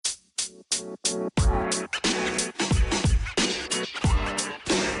Hello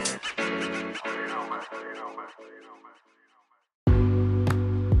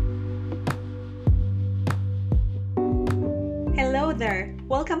there,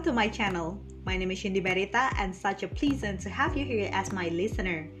 welcome to my channel. My name is Shindy Merita and such a pleasant to have you here as my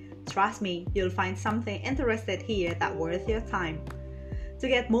listener. Trust me, you'll find something interested here that worth your time. To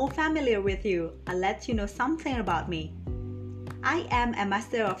get more familiar with you, I'll let you know something about me. I am a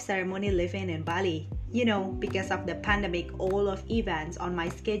master of ceremony living in Bali. You know, because of the pandemic, all of events on my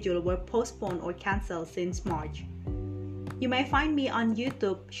schedule were postponed or cancelled since March. You may find me on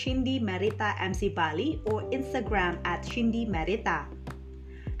YouTube Shindy Merita MC Bali or Instagram at Shindy Merita.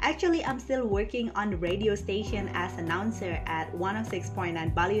 Actually, I'm still working on the radio station as announcer at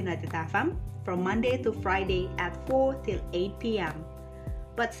 106.9 Bali United FM from Monday to Friday at 4 till 8 p.m.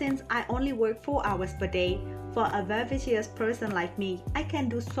 But since I only work 4 hours per day, for a vivacious person like me, I can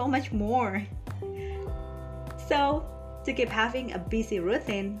do so much more. So, to keep having a busy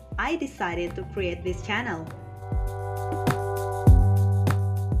routine, I decided to create this channel.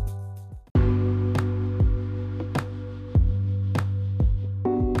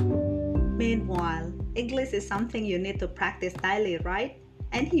 Meanwhile, English is something you need to practice daily, right?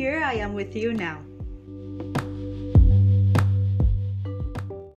 And here I am with you now.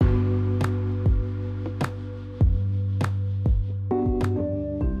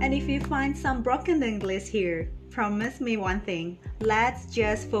 And if you find some broken English here, promise me one thing, let's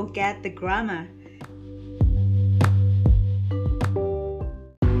just forget the grammar.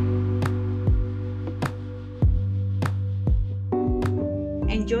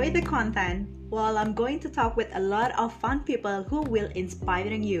 Enjoy the content while I'm going to talk with a lot of fun people who will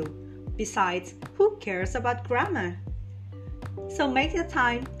inspire you. Besides, who cares about grammar? So make your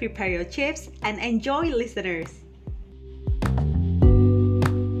time, prepare your chips, and enjoy, listeners.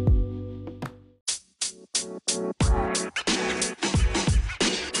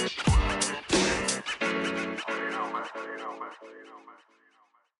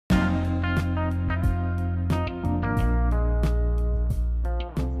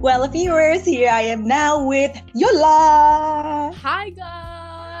 Well, viewers, here I am now with Yola. Hi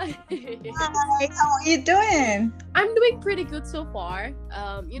guys! Hi, how are you doing? I'm doing pretty good so far.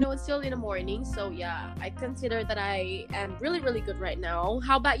 It's still in the morning, so yeah, I consider that I am really, really good right now.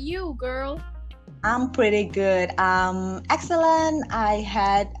 How about you, girl? I'm pretty good. Excellent. I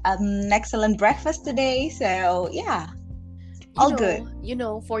had an excellent breakfast today, so yeah, all good.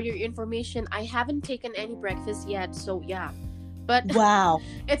 For your information, I haven't taken any breakfast yet, so yeah. But wow,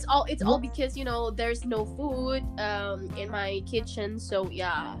 it's all because there's no food in my kitchen, so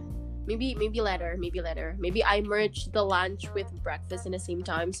yeah, maybe later, maybe I merge the lunch with breakfast in the same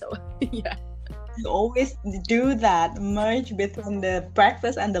time, so yeah. You always do that, merge between the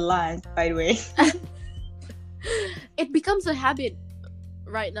breakfast and the lunch, by the way. It becomes a habit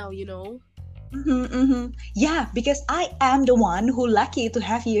right now. Yeah, because I am the one who lucky to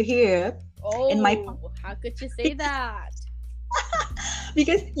have you here. In my how could you say that?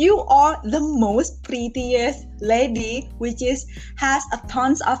 Because you are the most prettiest lady, which has a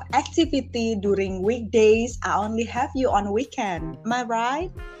tons of activity during weekdays. I only have you on weekend. Am I right?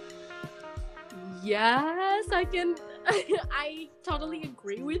 Yes, I can. I totally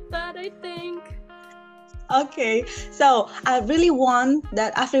agree with that, I think. Okay, so I really want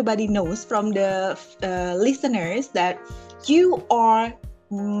that everybody knows from the listeners that you are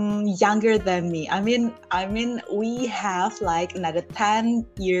younger than me. I mean, we have like another 10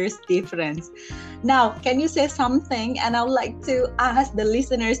 years difference. Now, can you say something? And I would like to ask the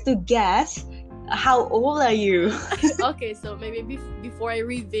listeners to guess, how old are you? Okay, so maybe before I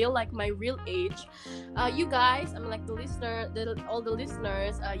reveal like my real age, you guys, like all the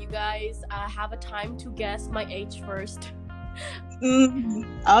listeners, you guys have a time to guess my age first.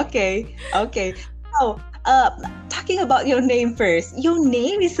 Okay. So, talking about your name first. Your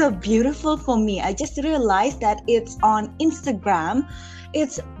name is so beautiful for me. I just realized that it's on Instagram.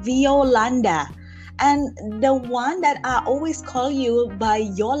 It's Violanda. And the one that I always call you by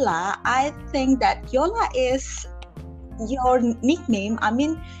Yola, I think that Yola is your nickname. I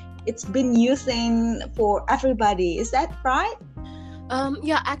mean, it's been using for everybody. Is that right?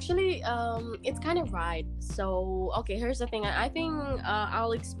 Yeah, actually, it's kind of right. So, okay, here's the thing. I think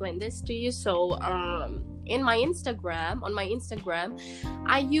I'll explain this to you. So, on my Instagram,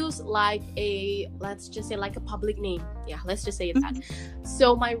 I use let's just say like a public name. Yeah, let's just say that.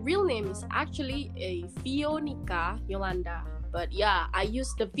 So, my real name is actually Fionica Yolanda. But yeah, I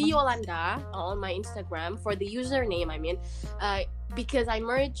use the Violanda on my Instagram for the username. because I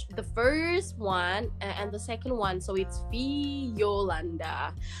merged the first one and the second one, so it's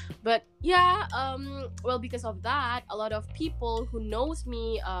Violanda. But yeah, well, because of that, a lot of people who knows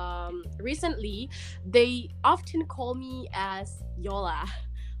me recently, they often call me as Yola.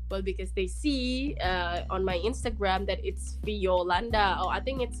 Well, because they see on my Instagram that it's Violanda. Oh, I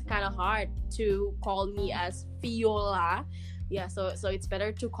think it's kind of hard to call me as Viola. Yeah, so it's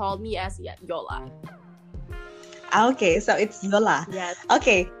better to call me as Yola. Okay, so it's Yola. Yes.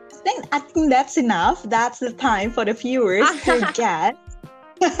 Okay, I think that's enough. That's the time for the viewers to get.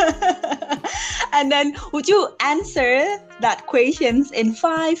 And then would you answer that questions in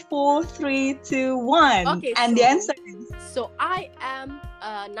 5, 4, 3, 2, 1? Okay, and the answer is so I am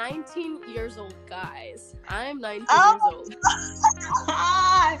 19 years old, guys. I'm 19 Oh. years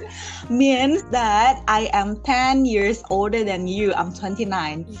old. means that I am 10 years older than you. I'm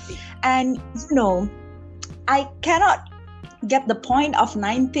 29. Easy. And you know, I cannot get the point of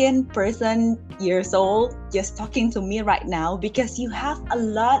 19 years old just talking to me right now, because you have a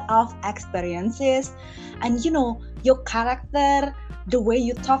lot of experiences, and you know, your character, the way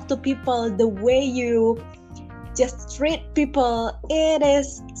you talk to people, the way you just treat people, it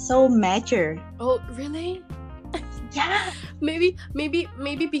is so mature. Oh, really? Yeah. Maybe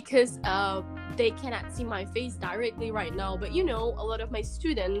because they cannot see my face directly right now, but you know, a lot of my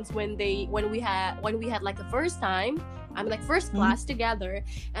students, when we had like a first time, I'm like first class together,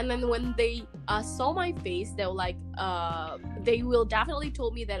 and then when they saw my face, they were like they will definitely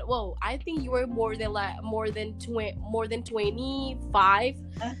told me that, whoa, I think you were more than 25.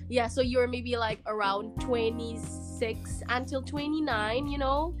 Yeah, so you're maybe like around 26 until 29, you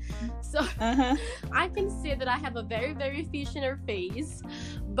know. So I can say that I have a very, very visionary face.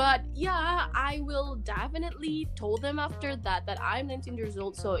 But yeah, I will definitely told them after that I'm 19 years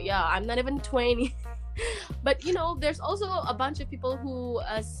old. So yeah, I'm not even 20. But you know, there's also a bunch of people who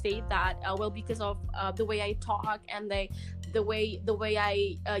say that well, because of the way I talk, and the way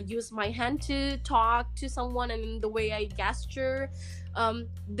I use my hand to talk to someone, and the way I gesture,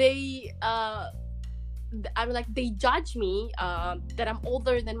 they they judge me that I'm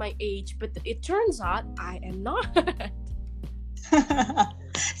older than my age, but it turns out I am not.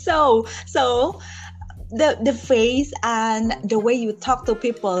 so the face and the way you talk to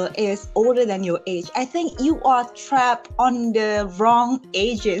people is older than your age. I think you are trapped on the wrong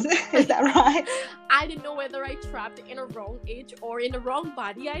ages. Is that right? I didn't know whether I trapped in a wrong age or in a wrong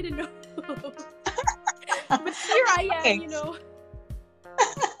body. I don't know. But here I am, Okay. you know.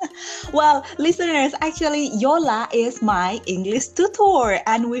 Well, listeners, actually, Yola is my English tutor,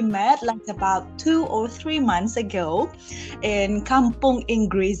 and we met like about 2 or 3 months ago in Kampung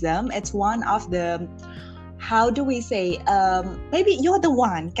Inggrisem. It's one of the, how do we say, maybe you're the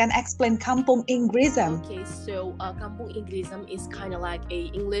one can explain Kampung Inggrisem. Okay, so Kampung Inggrisem is kind of like a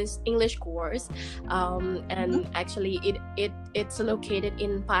English course, and actually it's located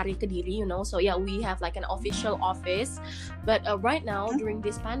in Pari Kediri, you know. So yeah, we have like an official office, but right now during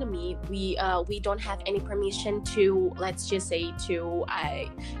this pandemic, we don't have any permission to, let's just say, to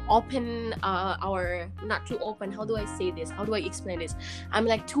open our, not to open. How do I say this? How do I explain this? I'm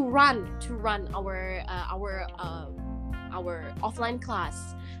like to run our offline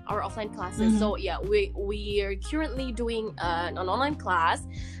classes. So yeah, we are currently doing an online class,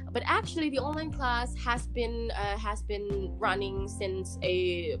 but actually the online class has been running since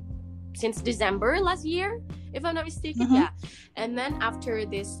December last year, if I'm not mistaken. Yeah, and then after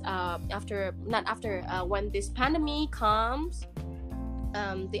this when this pandemic comes,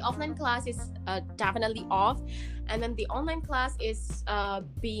 the offline class is definitely off, and then the online class is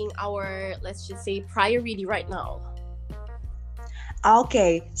being our, let's just say, priority right now.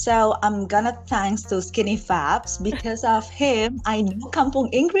 Okay, so I'm gonna thanks to Skinny Fabs. Because of him, I know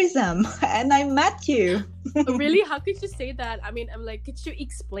Kampung Inggrisem and I met you. Really? How could you say that? I mean, I'm like, could you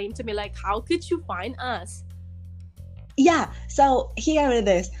explain to me, like, how could you find us? Yeah, so here it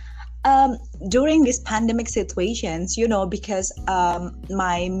is. During these pandemic situations, you know, because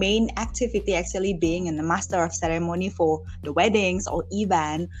my main activity actually being a master of ceremony for the weddings or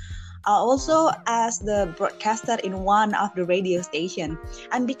event, also as the broadcaster in one of the radio station,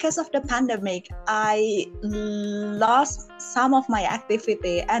 and because of the pandemic, I lost some of my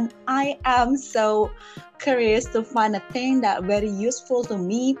activity, and I am so curious to find a thing that very useful to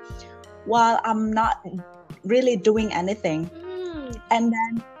me while I'm not really doing anything. And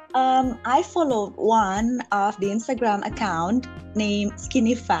then I followed one of the Instagram account named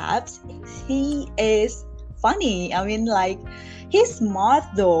Skinny Fabs. He is funny. I mean, like, he's smart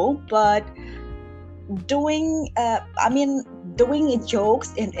though, but doing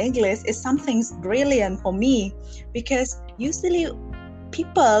jokes in English is something brilliant for me, because usually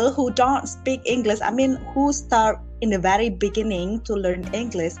people who don't speak English, I mean, who start in the very beginning to learn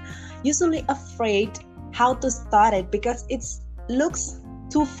English, usually afraid how to start it because it looks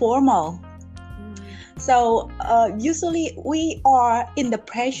too formal. So usually we are in the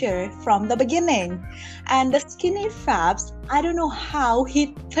pressure from the beginning. And the Skinny Fabs, I don't know how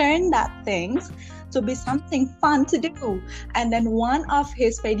he turned that things to be something fun to do. And then one of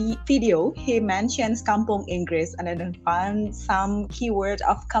his video, he mentions Kampung Inggris, and then found some keyword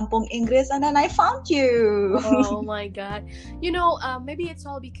of Kampung Inggris, and then I found you. Oh my god! Maybe it's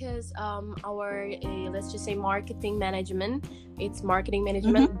all because our let's just say marketing management. It's marketing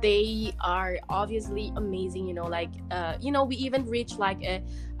management. Mm-hmm. They are obviously amazing. We even reached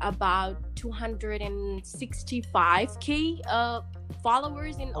about 265k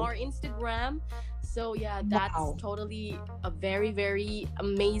followers in our Instagram. So yeah, that's totally a very, very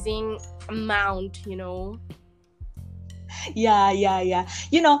amazing amount, Yeah.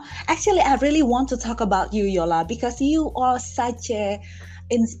 Actually, I really want to talk about you, Yola, because you are such a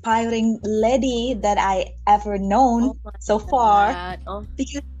inspiring lady that I ever known so far.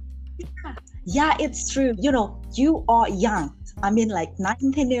 Because yeah, it's true. You are young. I mean, like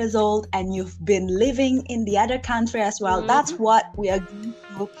 19 years old, and you've been living in the other country as well. Mm-hmm. That's what we are going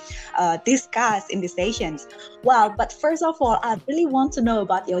to discuss in the sessions. Well, but first of all, I really want to know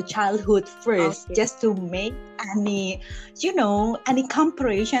about your childhood first, just to make any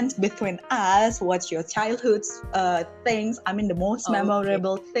comparisons between us. What's your childhood things? I mean, the most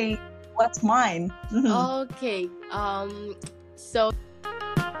memorable thing. What's mine? Mm-hmm. Okay. So.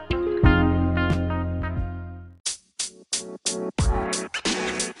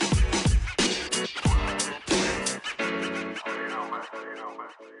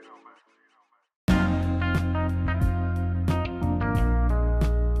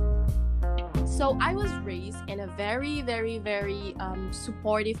 So I was raised in a very, very, very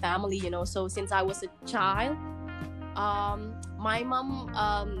supportive family, So since I was a child, my mom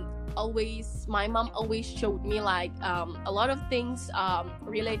always showed me a lot of things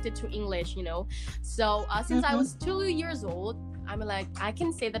related to English, So since I was 2 years old, I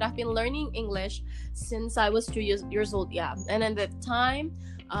can say that I've been learning English since I was 2 years old, yeah. And at that time,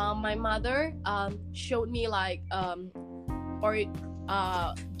 my mother showed me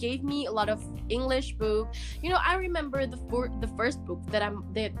gave me a lot of English book. I remember the first book that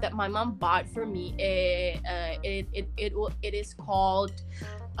my mom bought for me. It is called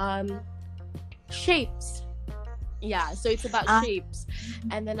Shapes. Yeah, so it's about shapes.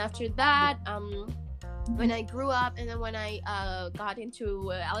 And then after that, when I grew up, and then when I got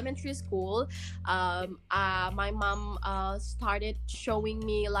into elementary school, my mom started showing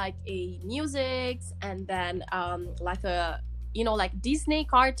me a music, and then Disney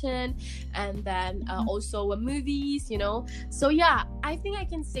cartoon, and then also movies, So yeah, I think I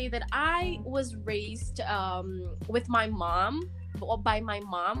can say that I was raised with my mom, or by my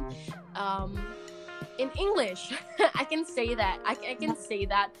mom, in English. I can say that. I can say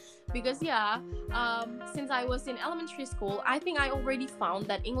that because since I was in elementary school, I think I already found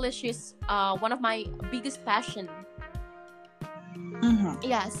that English is one of my biggest passion. Mm-hmm.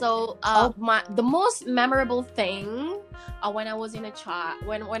 Yeah, so the most memorable thing when I was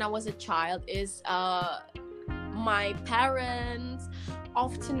when I was a child is my parents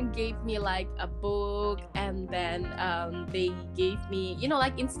often gave me a book, and then they gave me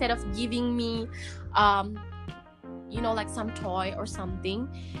instead of giving me some toy or something,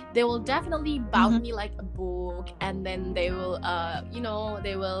 they will definitely buy me a book, and then they will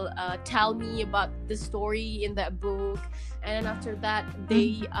tell me about the story in that book. And then after that,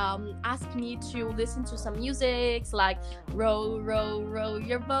 they asked me to listen to some music like row, row, row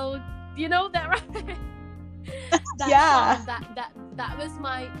your boat. You know that, right? Song, that was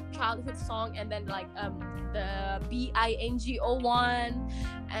my childhood song. And then the Bingo one,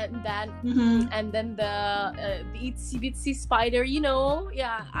 and then the Itsy Bitsy Spider.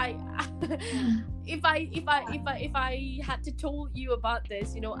 I if I had to tell you about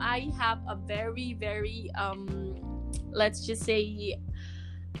this, I have a very, very let's just say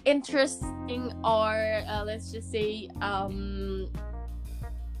interesting, or let's just say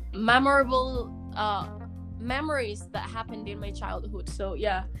memorable memories that happened in my childhood. So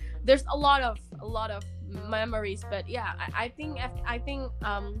yeah, there's a lot of memories, but yeah, I think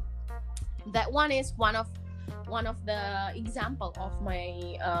that one is one of the example of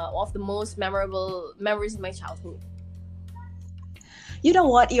my of the most memorable memories in my childhood. You know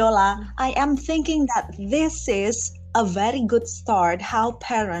what, Yola? I am thinking that this is a very good start how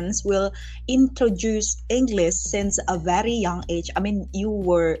parents will introduce English since a very young age. I mean, you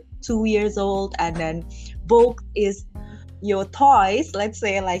were 2 years old, and then book is your toys, let's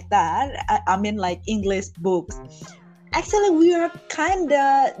say like that. I mean, like English books. Actually, we are kind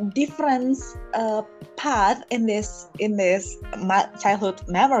of different path in this childhood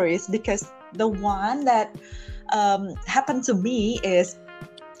memories, because the one that happened to me is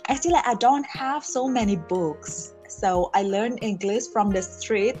actually I don't have so many books. So I learned English from the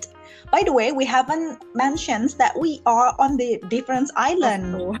street. By the way, we haven't mentioned that we are on the different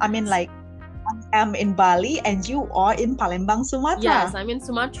island. I mean, like, I'm in Bali and you are in Palembang, Sumatra. Yes, I'm in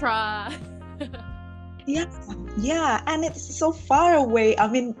Sumatra. Yeah, and it's so far away. I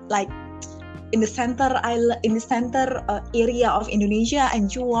mean, like, in the center area of Indonesia,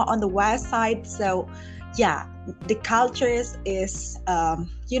 and you are on the west side. So yeah, the cultures is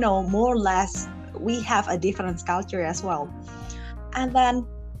more or less, we have a different culture as well. And then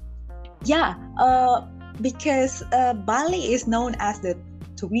because Bali is known as the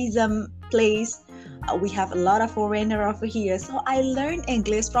tourism place, we have a lot of foreigner over here, so I learned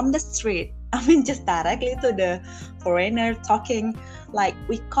English from the street. I mean, just directly to the foreigner talking, like,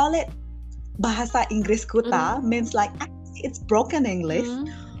 we call it bahasa Inggris Kuta, means like it's broken English,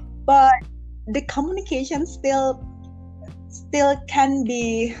 but the communication still can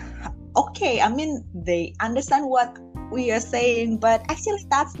be okay. I mean, they understand what we are saying, but actually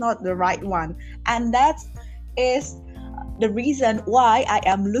that's not the right one, and that is the reason why I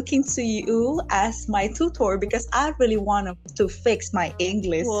am looking to you as my tutor, because I really want to fix my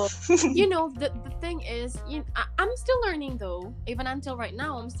English. Well, the thing is, I'm still learning though. Even until right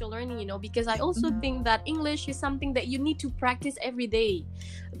now, I'm still learning, because I also think that English is something that you need to practice every day.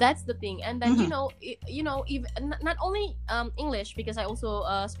 That's the thing. And then, even not only English, because I also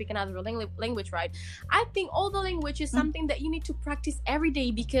speak another language, right? I think all the language is something that you need to practice every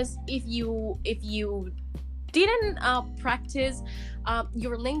day, because if you didn't practice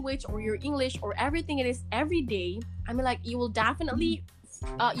your language or your English or everything it is every day, I mean, like, you will definitely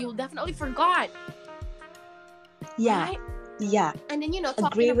forgot. Yeah, right? Yeah. And then talking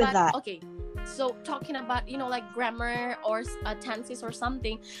Agree about with that. Okay, so talking about like grammar or tenses or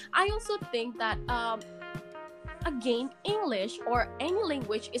something, I also think that again, English or any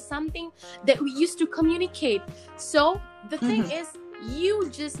language is something that we used to communicate. So the thing is, you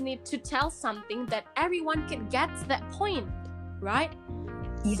just need to tell something that everyone can get to that point, right?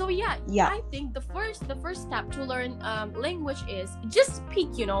 So yeah, I think the first step to learn language is just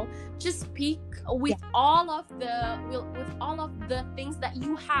speak. Just speak with all of the things that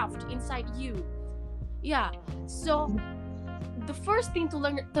you have inside you. Yeah. So the first thing to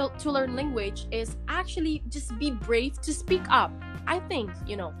learn language is actually just be brave to speak up. I think,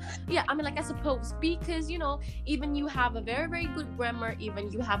 I mean, like, I suppose, because, even you have a very, very good grammar,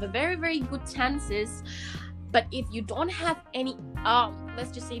 even you have a very, very good tenses, but if you don't have any,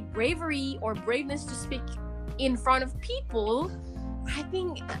 let's just say, bravery or braveness to speak in front of people, I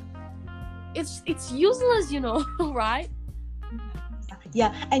think it's useless, right?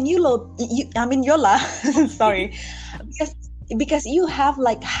 Yeah, and Yola, sorry, because you have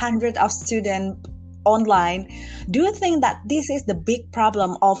like hundreds of students online. Do you think that this is the big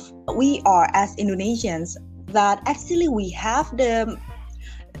problem of we are as Indonesians, that actually we have the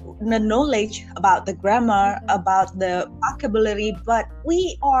knowledge about the grammar, about the vocabulary, but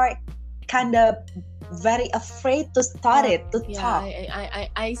we are kind of very afraid to start talk?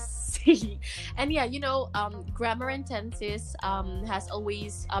 I see. And grammar and tenses has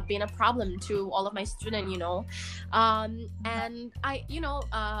always been a problem to all of my students, and I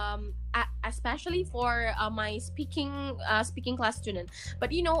especially for my speaking class student.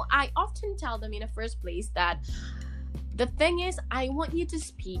 But I often tell them in the first place that the thing is, I want you to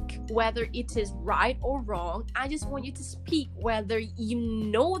speak whether it is right or wrong. I just want you to speak whether you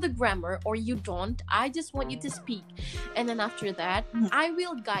know the grammar or you don't. I just want you to speak. And then after that, I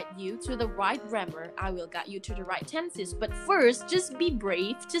will guide you to the right grammar. I will guide you to the right tenses. But first, just be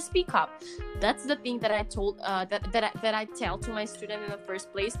brave to speak up. That's the thing that I told that I tell to my student in the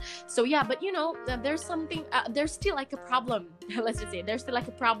first place. So yeah, but there's something there's still like a problem. Let's just say there's still like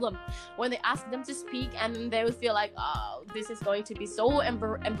a problem when they ask them to speak, and they would feel like, oh, this is going to be so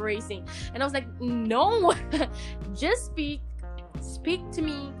embarrassing. And I was like, no, just speak to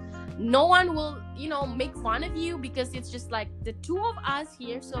me. No one will make fun of you, because it's just like the two of us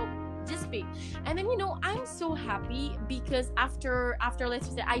here. So just speak. And then I'm so happy, because after let's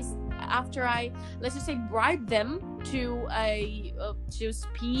just say bribe them to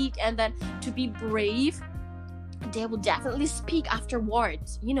speak and then to be brave, they will definitely speak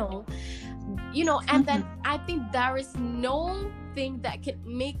afterwards. And then Mhm. I think there is no thing that can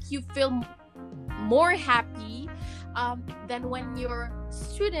make you feel more happy than when your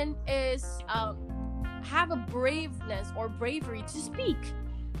student is have a braveness or bravery to speak.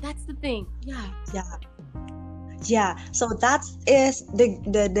 That's the thing. Yeah. Yeah. Yeah, so that is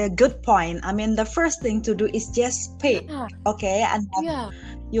the good point. I mean, the first thing to do is just speak, Yeah. okay? And then Yeah.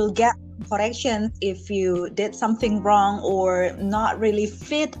 you'll get corrections if you did something wrong or not really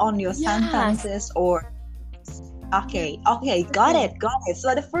fit on your Yes. sentences or okay, got it.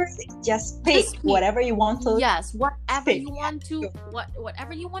 So the first thing, just speak speak. whatever you want to Yes, whatever speak. you want to,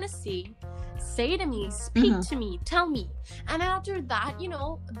 whatever you want to say to me, speak to me, tell me. And after that,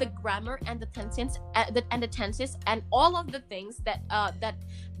 the grammar and the tenses and all of the things that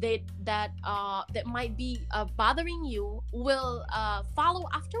might be bothering you will follow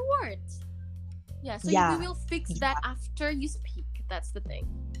afterwards. Yeah, so Yeah. you will fix that after you speak. That's the thing.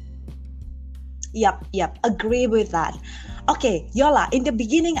 Yep, agree with that. Okay, Yola, in the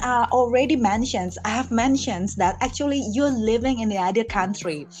beginning I have mentioned that actually you're living in the other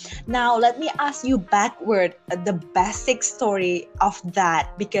country. Now let me ask you backward the basic story of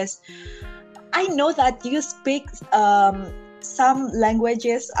that, because I know that you speak some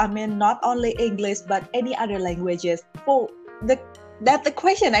languages, I mean not only English but any other languages. So that's the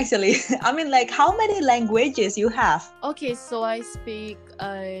question actually. I mean, like, how many languages you have? Okay, so I speak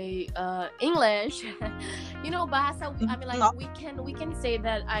English. Bahasa. I mean, like we can say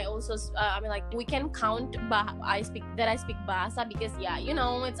that I also. I mean, like we can count. I speak Bahasa because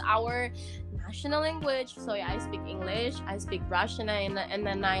it's our national language. So yeah, I speak English. I speak Russian, and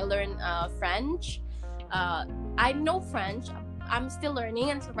then I learn French. I know French. I'm still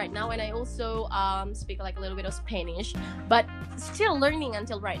learning until right now, and I also speak like a little bit of Spanish, but still learning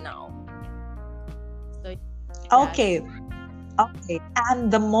until right now. So, okay,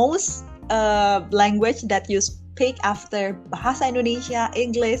 and the most language that you speak after Bahasa Indonesia,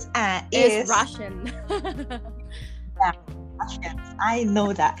 English, is Russian. Yeah, Russian. I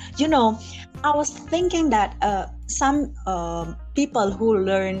know that. I was thinking that some people who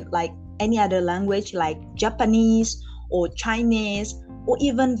learn like any other language like Japanese or Chinese or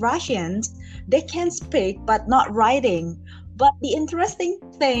even Russians, they can speak but not writing. But the interesting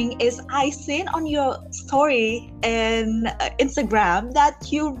thing is I seen on your story in Instagram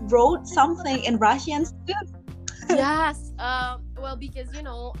that you wrote something in Russian too. Yes. Well, because you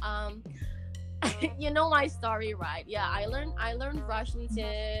know my story, right? Yeah, I learned Russian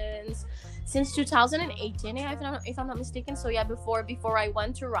since 2018, if I'm not mistaken. So yeah, before I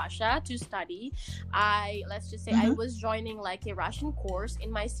went to Russia to study, let's just say I was joining like a Russian course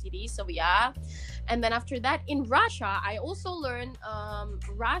in my city. So yeah, and then after that in Russia, I also learned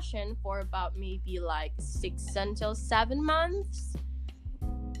Russian for about maybe like 6 until 7 months.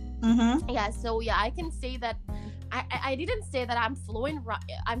 Yeah, so yeah, I can say that I didn't say that I'm fluent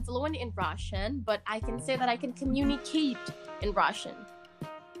in Russian, but I can say that I can communicate in Russian.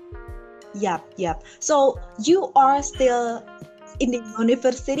 Yep. So you are still in the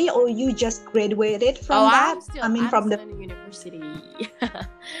university, or you just graduated from that? I'm still in the university. Yeah.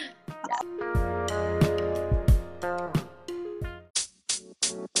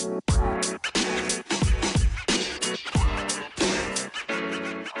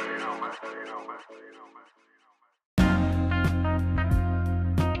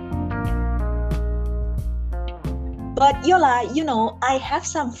 But Yola, I have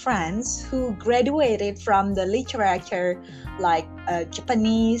some friends who graduated from the literature like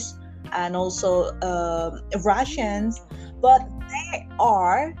Japanese and also Russians, but they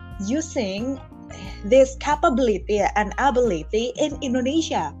are using this capability and ability in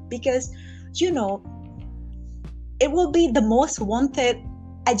Indonesia because, it will be the most wanted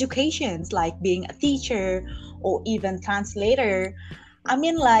educations like being a teacher or even translator. I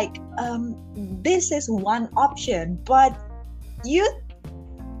mean, like, this is one option, but you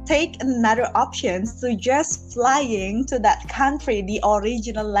take another option to just flying to that country the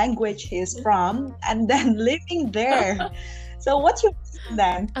original language is from and then living there. So what's your reason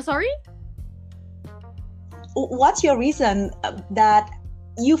then? Sorry? What's your reason that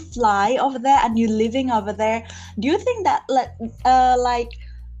you fly over there and you living over there? Do you think that like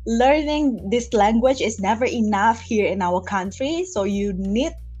learning this language is never enough here in our country, so you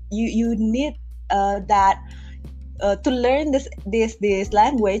need that to learn this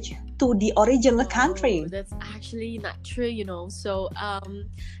language to the original Oh, country. that's actually not true, you know. So,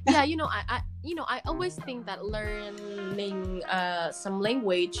 yeah, you know, I always think that learning some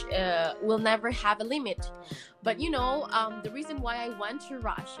language will never have a limit. But you know, the reason why I went to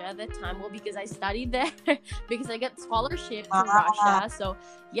Russia at that time, well, because I studied there, because I got scholarship to Russia. So,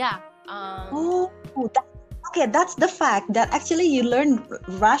 yeah. Oh, okay, that's the fact that actually you learn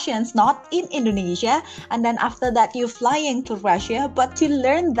Russians not in Indonesia, and then after that you flying to Russia, but you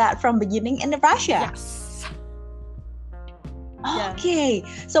learn that from beginning in Russia. Yes. Yeah. Okay,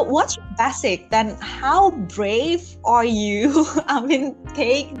 so what's your basic? Then how brave are you? I mean,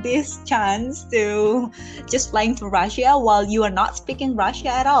 take this chance to just flying to Russia while you are not speaking Russia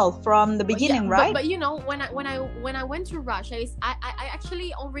at all from the beginning, Yeah, right? but you know, when I went to Russia, I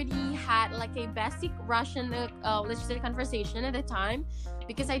actually already had like a basic Russian let's say conversation at the time,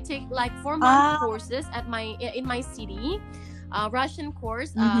 because I take like 4-month courses in my city. Russian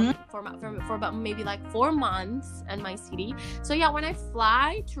course for about maybe like 4 months in my city. So yeah, when I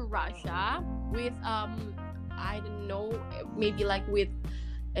fly to Russia with I don't know, maybe like with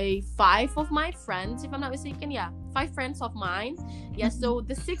 5 of my friends, if I'm not mistaken, 5 friends of mine. So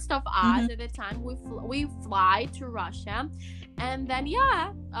the 6 of us at the time, we fly to Russia. And then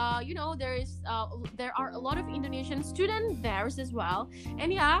you know, there are a lot of Indonesian students there as well.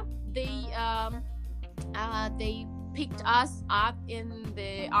 And they picked us up in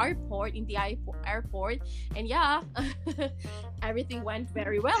the airport, and everything went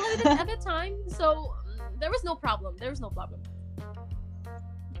very well at the time. So there was no problem.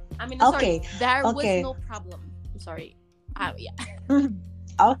 I mean, I'm Okay, sorry, there was okay. no problem. I'm sorry.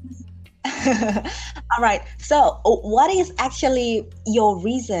 Oh. All right. So, what is actually your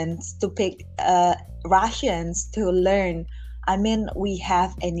reasons to pick Russians to learn? I mean, we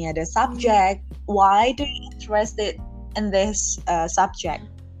have any other subject. Why do you interested in this subject?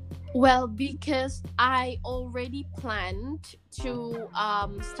 Well, because I already planned to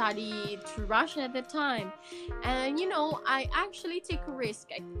study to Russia at the time. And you know, I actually take a risk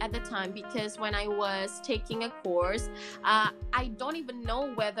at the time, because when I was taking a course, I don't even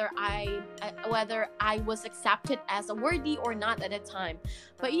know whether I was accepted as a worthy or not at the time.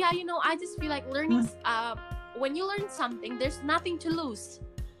 But yeah, you know, I just feel like learning when you learn something, there's nothing to lose.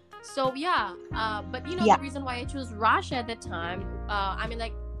 So yeah, but you know, the reason why I chose Russia at the time, I mean,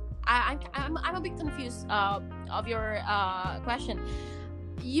 like, I'm a bit confused of your question.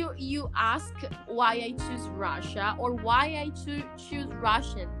 You ask why I choose Russia or why I choose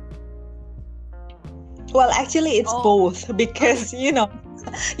Russian? Well, actually, it's both, because you know,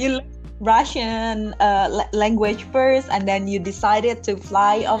 you learn Russian language first, and then you decided to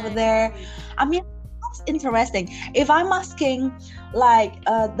fly over there. I mean, that's interesting. If I'm asking like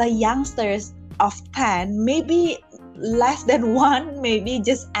the youngsters of 10, maybe less than one, maybe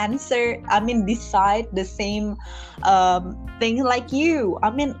just decide the same thing like you.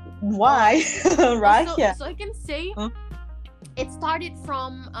 I mean, why Russia? So I can say it started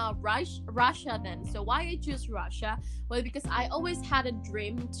from Russia then. So why I choose Russia? Well, because I always had a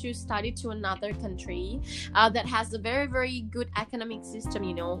dream to study to another country that has a very, very good academic system,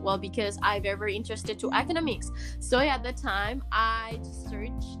 you know. Well, because I'm very, very interested to economics. So yeah, at the time I just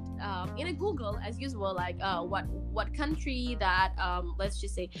searched in a Google as usual, like what country that let's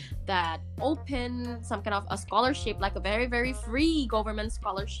just say that open some kind of a scholarship, like a very, very free government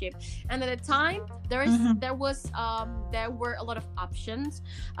scholarship. And at the time there were a lot of options,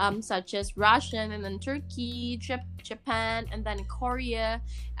 such as Russian, and then Turkey, Japan, and then Korea,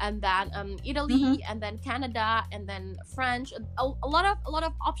 and then Italy, and then Canada, and then French. A lot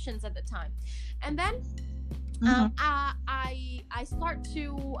of options at the time. And then I start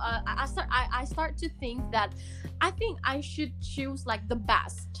to think that I think I should choose like the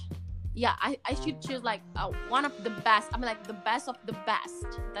best. Yeah, I should choose like one of the best. I mean, like the best of the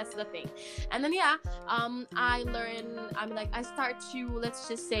best. That's the thing. And then I learn. I mean, like I start to, let's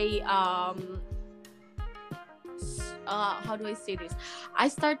just say, how do I say this? I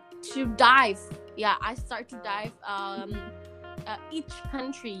start to dive. Yeah, I start to dive each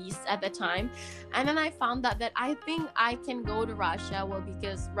countries at the time. And then I found out that I think I can go to Russia. Well,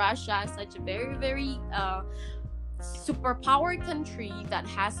 because Russia is such a very, very superpower country that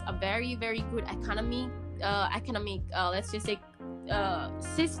has a very, very good economic let's just say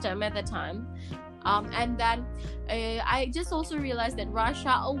system at the time. And then I just also realized that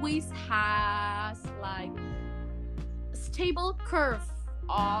Russia always has like stable curve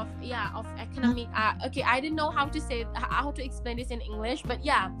of economic. Okay, I didn't know how to explain this in English, but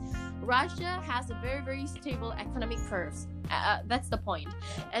yeah, Russia has a very, very stable economic curves. That's the point.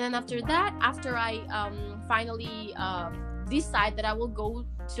 And then after that, after I finally decide that I will go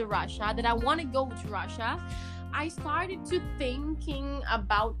to Russia, that I want to go to Russia, I started to thinking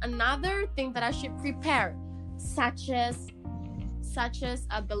about another thing that I should prepare, such as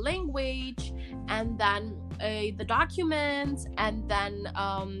the language, and then the documents, and then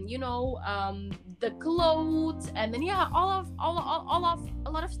the clothes, and then all of a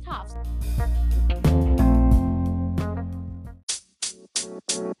lot of stuff.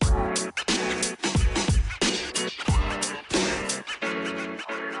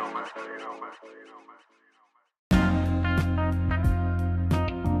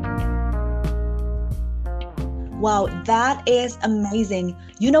 Wow, that is amazing.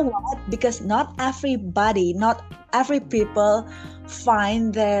 You know what? Because not every people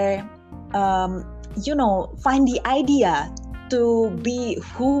find their, find the idea to be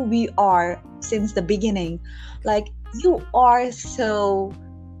who we are since the beginning. Like, you are so,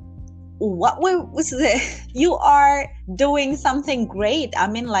 what was it? You are doing something great. I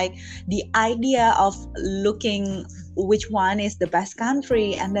mean, like, the idea of looking which one is the best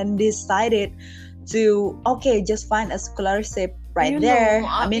country, and then decided to just find a scholarship right there.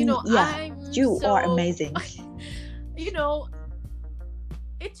 I mean, you are amazing.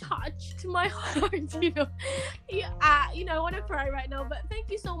 It touched my heart. I want to cry right now, but thank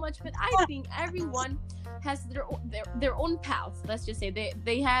you so much. But I think everyone has their own path. Let's just say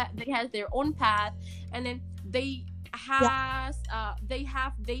they have their own path, and then they have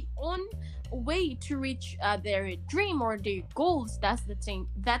their own way to reach their dream or their goals. That's the thing.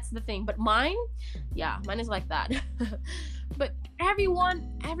 But mine is like that. But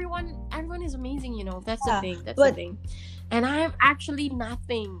everyone is amazing. That's the thing. The thing. And I am actually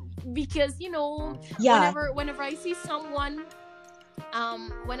nothing, because whenever I see someone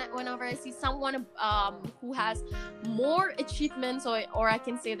whenever I see someone who has more achievements, or I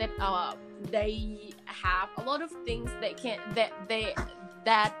can say that they have a lot of things that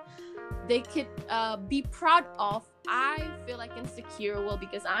they could be proud of, I feel like insecure. Well,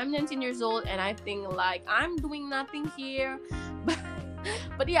 because I'm 19 years old and I think like I'm doing nothing here.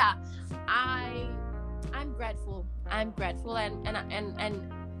 But yeah, I'm grateful and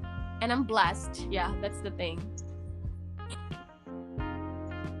I'm blessed. Yeah, that's the thing.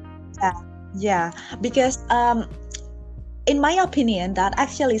 Yeah, because in my opinion, that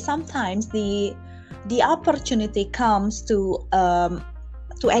actually sometimes the opportunity comes to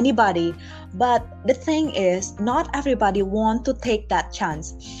anybody, but the thing is, not everybody want to take that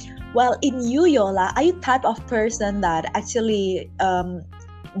chance. Well, in you, Yola, are you type of person that actually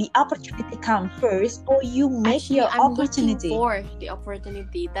the opportunity comes first, or you make Actually, your I'm opportunity? looking for the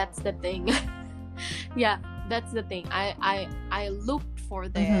opportunity. That's the thing. Yeah, that's the thing. I looked for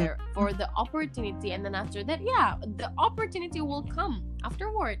for the opportunity, and then after that, the opportunity will come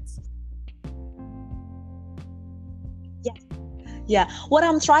afterwards. Yeah, what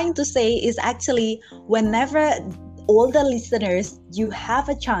I'm trying to say is actually, whenever all the listeners, you have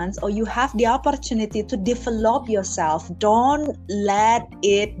a chance or you have the opportunity to develop yourself, don't let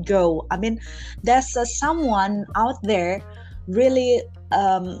it go. I mean, there's someone out there really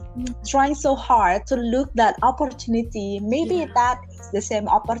trying so hard to look that opportunity. Maybe that is the same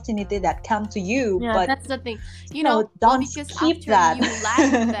opportunity that come to you, but that's the thing. don't because keep after that. you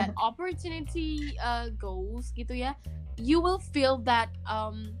let that opportunity goes, gitu ya, you will feel that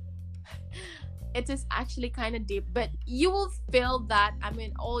it is actually kind of deep, but you will feel that, I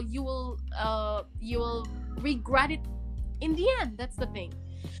mean, or you will regret it in the end. That's the thing.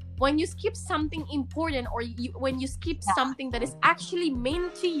 When you skip something important, or when you skip something that is actually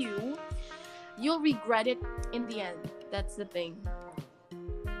meant to you, you'll regret it in the end. That's the thing.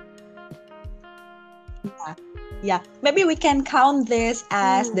 Yeah, maybe we can count this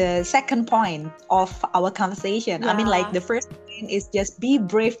as the second point of our conversation. I mean, like, the first point is just be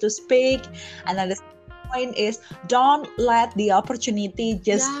brave to speak, and then the second point is don't let the opportunity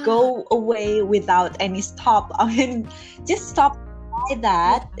just go away without any stop. I mean, just stop like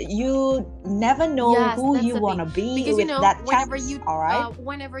that. You never know who you want to be, because, with that whenever chance. you All right.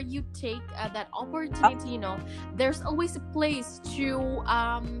 Whenever you take that opportunity, there's always a place to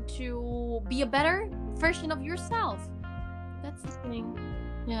be a better version of yourself. That's the thing.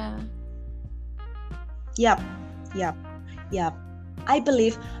 Yep. I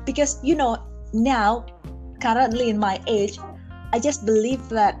believe, because now, currently in my age, I just believe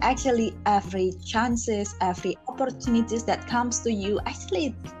that actually every chances, every opportunities that comes to you,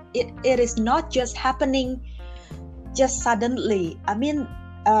 actually it is not just happening just suddenly. I mean,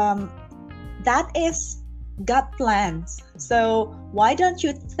 that is God plans. So why don't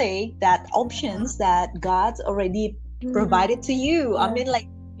you take that options that God's already provided to you? I mean, like,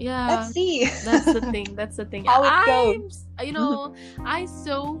 Yeah, Let's see that's the thing. That's the thing. how it I'm, goes. you know, I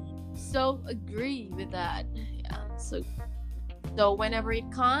so agree with that. Yeah. So whenever it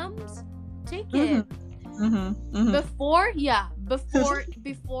comes, take Mm-hmm, it. mm-hmm, mm-hmm. Before, yeah, before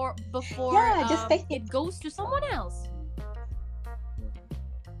Yeah, just take it. it goes to someone else.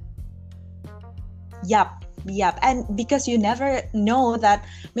 Yep, yep. And because you never know that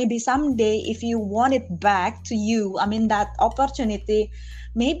maybe someday if you want it back to you, I mean, that opportunity,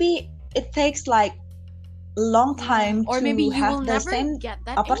 maybe it takes like a long Yeah. time Or maybe to you will have the never same get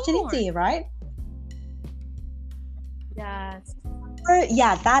that anymore. opportunity, right? Yes. Or,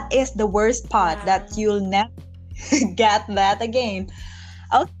 yeah, that is the worst part Yeah. that you'll never get that again.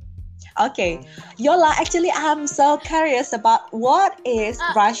 Okay. Okay, Yola, actually, I'm so curious about what is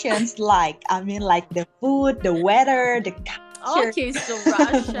Uh, Russians like. I mean, like the food, the weather, the culture. okay, so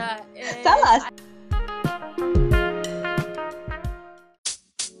Russia Tell is. us.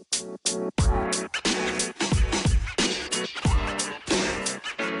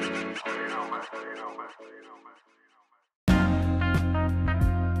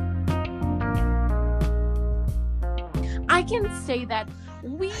 I can say that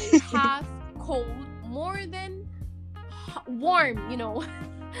we have cold more than warm, you know.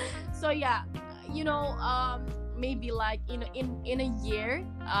 So yeah, you know, maybe like in a year,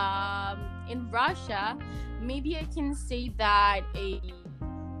 in Russia, maybe I can say that a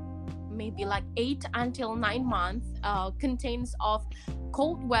maybe like 8 until 9 months contains of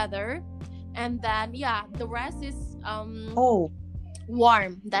cold weather, and then yeah, the rest is Oh,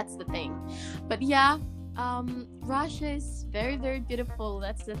 warm. That's the thing. But yeah, Russia is very very beautiful.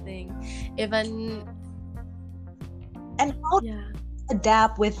 That's the thing. Even and how to yeah.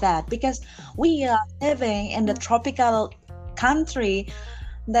 adapt with that? Because we are living in the tropical country,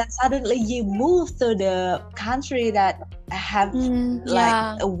 then suddenly you move to the country that have like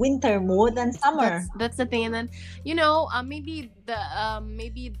Yeah, a winter more than summer. that's the thing. And then you know, maybe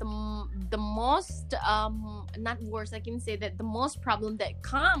the most not worse, I can say that the most problem that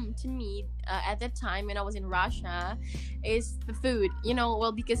come to me at that time when I was in Russia is the food, you know.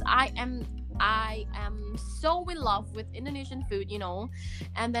 Well, because I am so in love with Indonesian food, you know,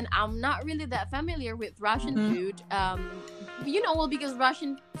 and then I'm not really that familiar with Russian Mhm. food. You know, well, because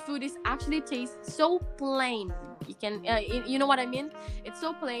Russian food is actually tastes so plain. You can, you know what I mean? It's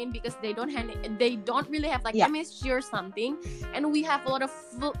so plain because they don't really have like Yeah. MSG or something, and we have a lot of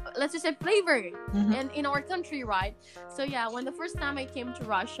let's just say flavor Mhm. and in our country, right? So yeah, when the first time I came to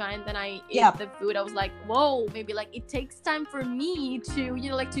Russia and then I ate Yep. the food, I was like, whoa, maybe like it takes time for me to, you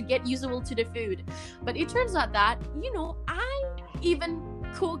know, like to get usable to the food. But it turns out that, you know, I even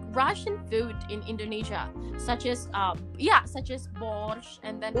cook Russian food in Indonesia, such as borscht,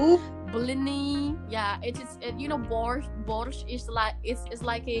 and then Ooh, blini. Yeah, you know, borscht is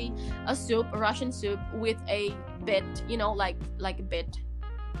like a soup, a Russian soup with a bit, you know, like a bit,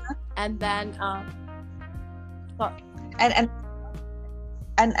 and then so- and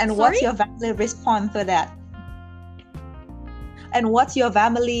and and what's sorry. your family response to that? And what's your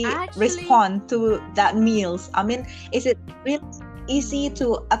family Actually, respond to that meals? I mean, is it really easy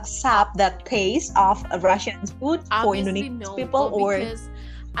to accept that taste of a Russian food for obviously Indonesian no. people, Well, or because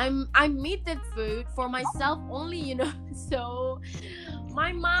I made that food for myself only, you know. So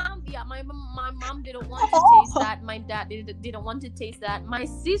my mom, yeah, my mom didn't want to taste that. My dad didn't want to taste that. My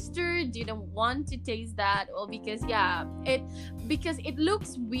sister didn't want to taste that. Well, because yeah, because it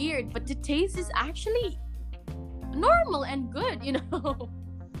looks weird, but the taste is actually normal and good, you know.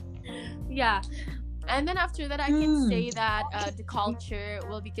 Yeah. And then after that, I can say that the culture,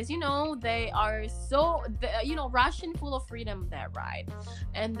 well, because you know they are you know, Russian full of freedom there, right?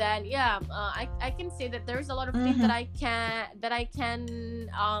 And then yeah, I can say that there's a lot of things that I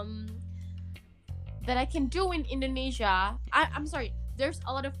can do in Indonesia. I'm sorry, there's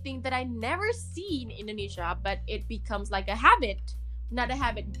a lot of things that I never see in Indonesia, but it becomes like a habit. Not a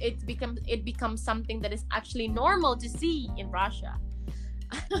habit. It becomes something that is actually normal to see in Russia.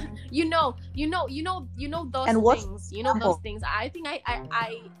 you know those and what's things. You know those things. I think I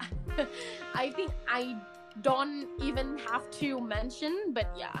think I don't even have to mention, but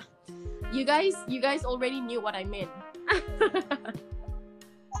yeah, you guys already knew what I mean.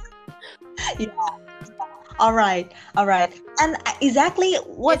 Yeah. All right. And exactly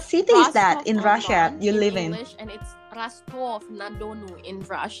what It's city is that in Russia Rostov-on you live in? English, and it's Rostov-na-Donu in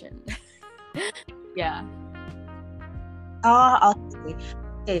Russian. Yeah. Oh, okay.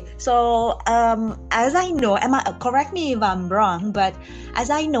 Okay, so as I know, correct me if I'm wrong, but as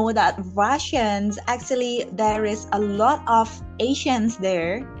I know that Russians actually there is a lot of Asians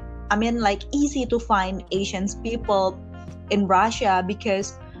there. I mean, like easy to find Asians people in Russia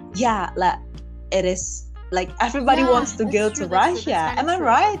because yeah, like it is like everybody Yeah, wants to that's go true. to That's true. That's Russia. kind of Am I true.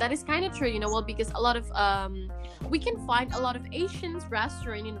 right? That is kind of true. Well, because a lot of we can find a lot of Asians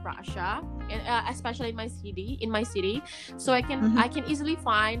restaurant in Russia, and especially in my city. So I Mm-hmm. can easily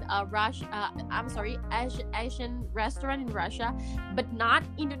find a I'm sorry, Asian restaurant in Russia, but not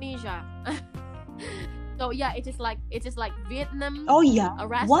Indonesia. So yeah, it is like Vietnam Oh yeah. a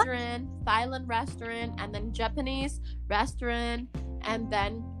What? restaurant, Thailand restaurant, and then Japanese restaurant, and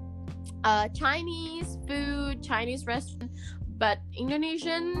then Chinese food, Chinese restaurant, but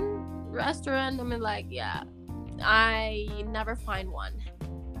Indonesian restaurant. I mean, like, yeah, I never find one.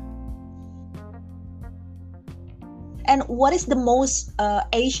 And what is the most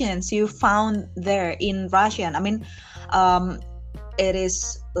Asians you found there in Russia? I mean, um, it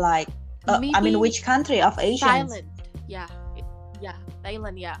is like, I mean, Maybe which country of Asians? Thailand. Yeah, yeah,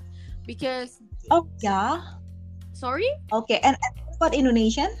 Thailand. Yeah, because Oh yeah. sorry, Okay. And what about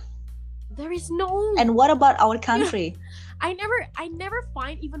Indonesian? there is no. And what about our country? I never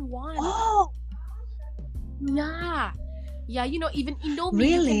find even one. Oh, Yeah. Yeah, even Indomie,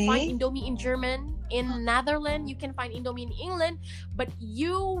 you can find really? Indomie in German, in Netherlands, you can find Indomie in England, but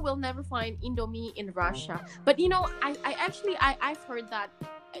you will never find Indomie in Russia. But I actually I've heard that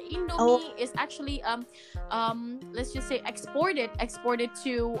Oh, Indomie is actually let's just say exported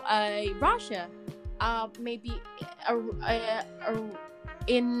to Russia. Maybe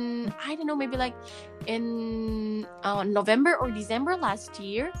in I don't know, maybe like in November or December last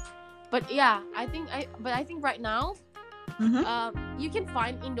year. But yeah, I think right now mm-hmm. you can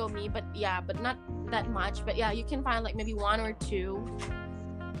find Indomie, but yeah, but not that much. But yeah, you can find like maybe one or two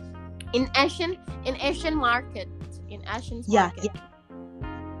in Asian market, in Asian Yeah, market.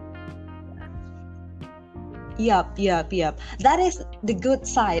 Yep. That is the good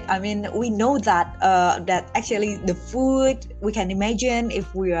side. I mean, we know that that actually the food we can imagine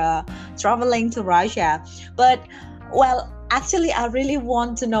if we are traveling to Russia. But well, actually, I really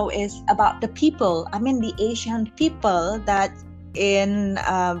want to know is about the people. I mean, the Asian people that in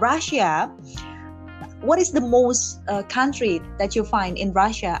Russia. What is the most country that you find in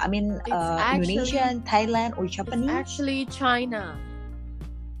Russia? I mean, It's Indonesian, Thailand, or Japanese? actually China.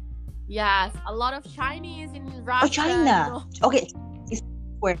 Yes, a lot of Chinese in Oh, Russia. China. Okay. It's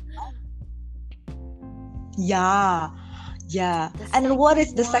where? Yeah. The And what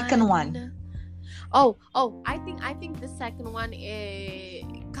is the second second one? Oh, I think the second one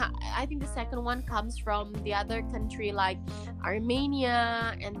I think the second one comes from the other country like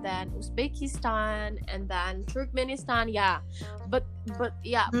Armenia, and then Uzbekistan, and then Turkmenistan. Yeah, but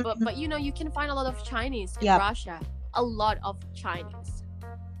yeah, Mhm. but you can find a lot of Chinese in Yep. Russia. A lot of Chinese.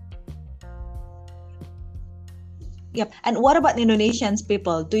 Yep. And what about Indonesians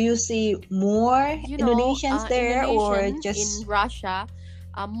people? Do you see more Indonesians there or Indonesians just in Russia,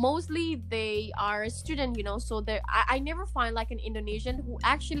 mostly they are student. So there I never find like an Indonesian who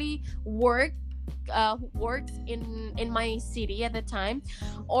actually who works in my city at the time,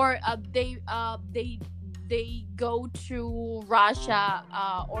 or they go to Russia,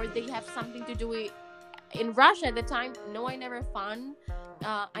 or they have something to do in Russia at the time. No, I never found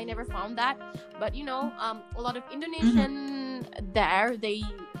that. But a lot of Indonesian there, they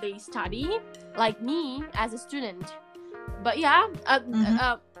study like me as a student. But yeah,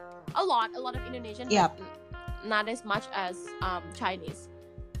 a lot of Indonesian, Yep. but not as much as Chinese.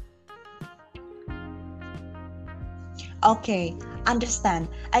 Okay, understand.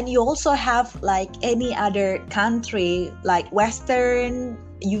 And you also have like any other country like Western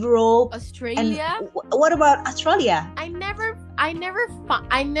Europe, and Australia, what about Australia? I never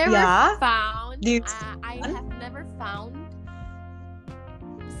found Yeah. Do you I have never found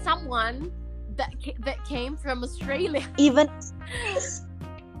someone that came from Australia. even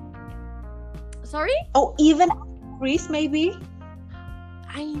Sorry, even tourist maybe?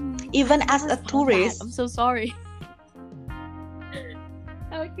 I Even I as never a found that. tourist? I'm so sorry.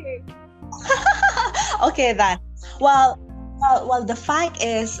 Okay. Okay then. Well, the fact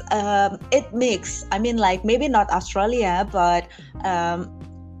is, it mix. I mean, like maybe not Australia, but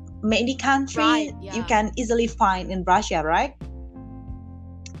many countries Right, you yeah. can easily find in Russia, right?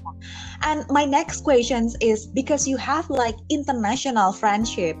 And my next question is because you have like international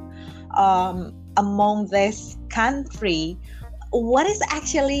friendship among this country, what is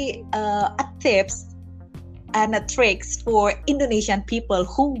actually a tips and a tricks for Indonesian people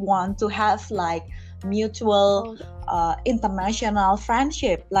who want to have like mutual international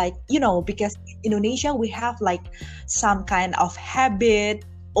friendship, like because in Indonesia we have like some kind of habit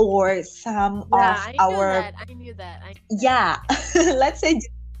or some Yeah, of our I knew that. yeah let's say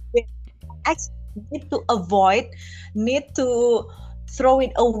we actually need to avoid, need to throw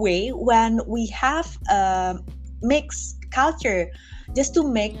it away when we have a mixed culture, just to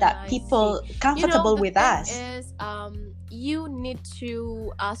make Yeah, that I see. people comfortable The with thing us. is, you need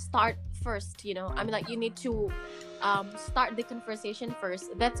to start first. I mean, like, you need to start the conversation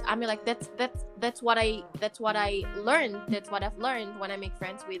first. That's, I mean, like, that's what I learned. That's what I've learned when I make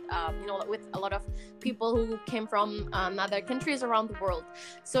friends with with a lot of people who came from other countries around the world.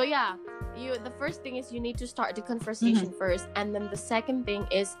 So yeah, the first thing is you need to start the conversation first, and then the second thing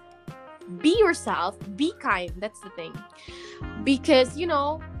is be yourself, be kind. That's the thing. Because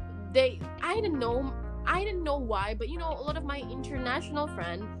they I don't know why, but a lot of my international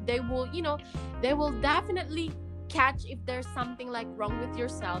friends, they will definitely catch if there's something like wrong with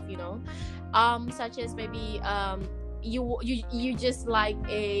yourself, such as maybe you just like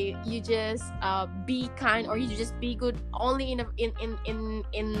you just be kind, or you just be good only in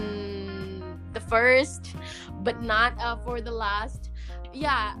the first, but not for the last.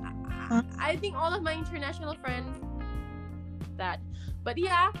 Yeah, I think all of my international friends that. But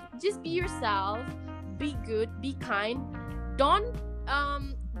yeah, just be yourself, be good, be kind. Don't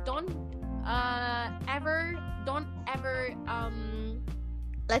don't ever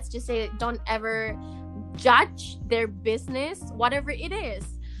let's just say, don't ever judge their business, whatever it is.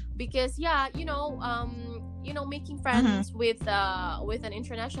 Because yeah, making friends with an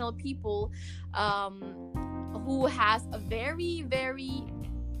international people who has a very, very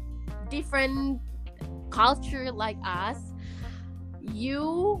different culture like us,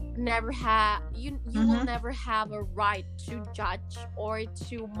 you will never have a right to judge or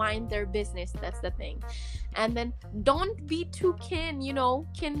to mind their business. That's the thing. And then don't be too kin.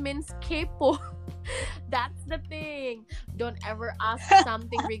 Kin means kepo. That's the thing. Don't ever ask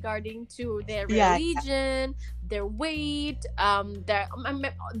something regarding to their Yeah. religion, their weight,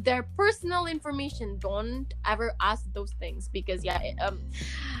 their personal information. Don't ever ask those things, because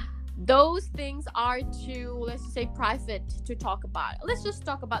those things are too, let's just say, private to talk about. Let's just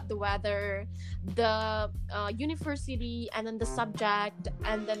talk about the weather, the university, and then the subject,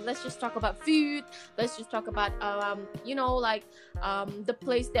 and then let's just talk about food. Let's just talk about the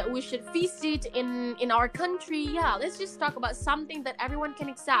place that we should visit in our country. Yeah, let's just talk about something that everyone can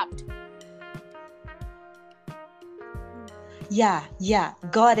accept. Yeah,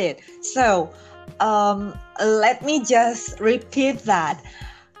 got it. So, let me just repeat that.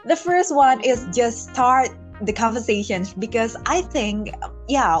 The first one is just start the conversations, because I think,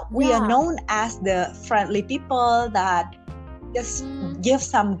 we are Yeah. known as the friendly people that just give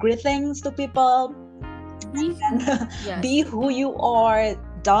some greetings to people, and Yes. be who you are.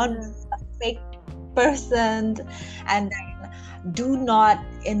 Don't fake person, and then do not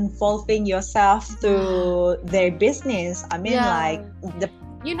involving yourself to their business. I mean, like the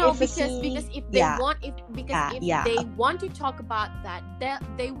Because privacy. if they Yeah, want, if yeah. they want to talk about that,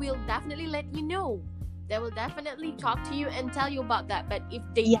 they will definitely let you know. They will definitely talk to you and tell you about that. But if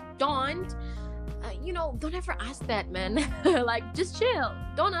they Yeah. don't, don't ever ask that, man. Like, just chill.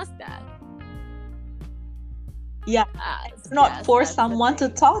 Don't ask that. Yeah. Not force That's the someone to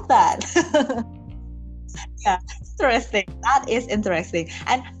thing. talk that. Yeah, interesting. That is interesting.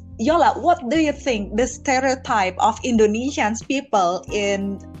 And Yola, what do you think the stereotype of Indonesians people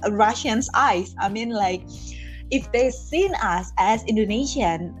in Russians' eyes? I mean, like, if they seen us as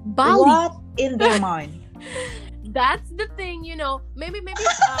Indonesian, Bali. what in their mind? That's the thing, maybe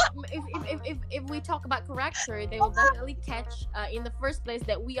if we talk about character, they will definitely catch in the first place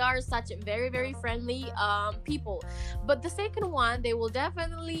that we are such a very, very friendly people. But the second one, they will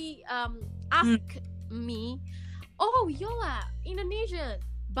definitely ask me, "Oh, Yola, Indonesian,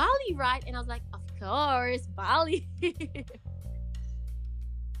 Bali, right?" And I was like, "Of course, Bali."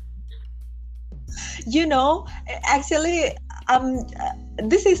 Actually,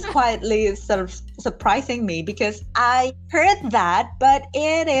 this is quietly surprising me, because I heard that, but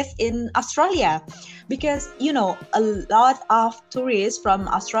it is in Australia, because a lot of tourists from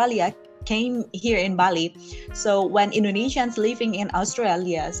Australia came here in Bali. So when Indonesians living in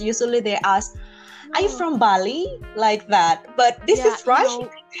Australia, usually they ask, "Are you from Bali?" Like that. But this is Russia.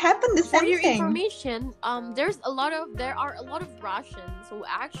 Happened the For same your thing. information, there are a lot of Russians who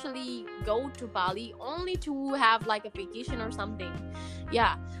actually go to Bali only to have like a vacation or something.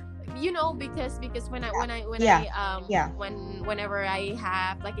 Yeah, because whenever I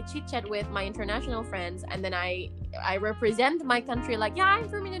have like a chit chat with my international friends, and then I represent my country, like, yeah, I'm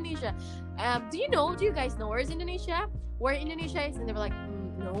from Indonesia. Do you guys know where Indonesia is? And they were like,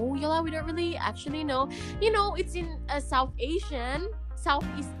 no, Yola, we don't really actually know. It's in Southeast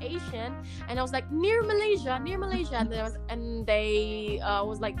Asian. And I was like, near Malaysia. And they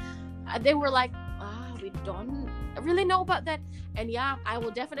were like, we don't really know about that. And yeah, I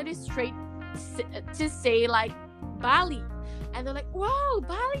will definitely straight to say like Bali. And they're like, wow,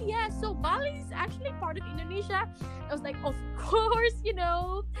 Bali, yeah. So Bali is actually part of Indonesia. I was like, of course,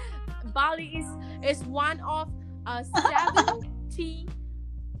 Bali is one of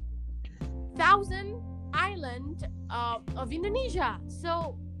 70,000 island of Indonesia.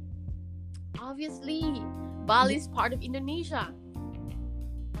 So obviously Bali is part of Indonesia.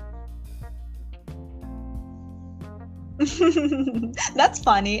 That's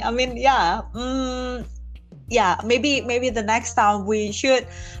funny. I mean, yeah. Yeah, maybe the next time we should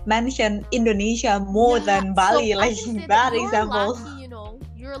mention Indonesia more than Bali, so like that you're example. lucky,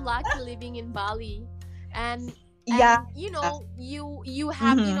 you're lucky living in Bali, and Yeah. you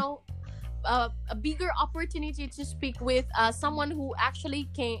have Mhm. a bigger opportunity to speak with someone who actually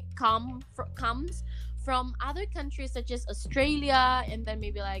comes from other countries such as Australia, and then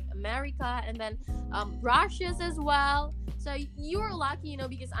maybe like America, and then Russia as well. So you're lucky,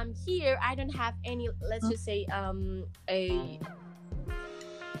 because I'm here. I don't have any, let's just say, a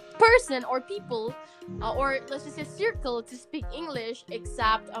person or people, or let's just say circle to speak English,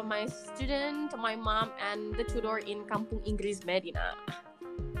 except my student, my mom, and the tutor in Kampung Inggris Medina.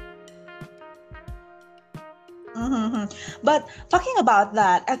 Mm-hmm. But talking about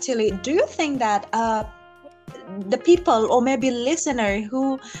that, actually, do you think that the people or maybe listener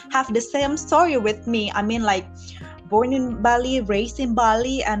who have the same story with me, I mean, like born in Bali, raised in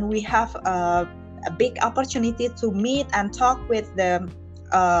Bali, and we have a big opportunity to meet and talk with the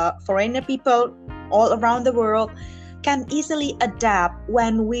foreigner people all around the world, can easily adapt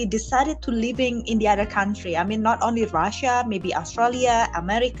when we decided to living in the other country. I mean, not only Russia, maybe Australia,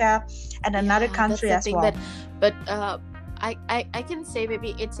 America, and another country that's the as well. but I can say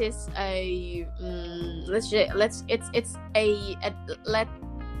maybe it is a it's a let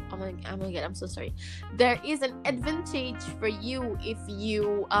oh my god, I'm so sorry. There is an advantage for you if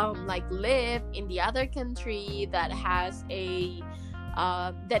you like live in the other country that has a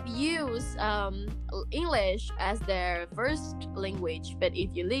that use English as their first language. But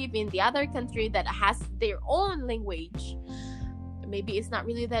if you live in the other country that has their own language, maybe it's not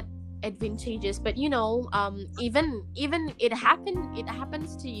really that advantageous. But even it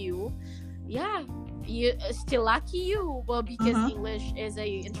happens to you, yeah, you still lucky you, well, because English is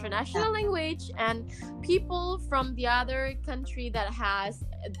a international language, and people from the other country that has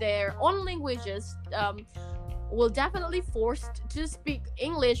their own languages will definitely forced to speak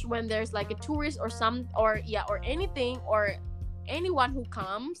English when there's like a tourist or anything, or anyone who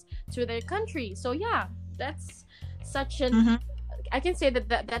comes to their country. So yeah, that's such an I can say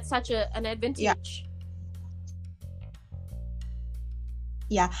that's such an advantage.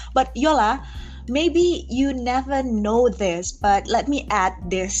 Yeah, but Yola, maybe you never know this, but let me add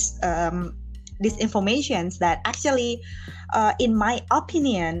this informations that actually, in my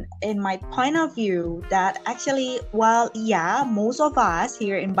opinion, in my point of view, that actually, while yeah, most of us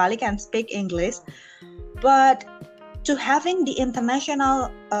here in Bali can speak English, but to having the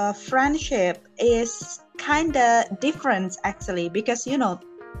international friendship is kind of different actually, because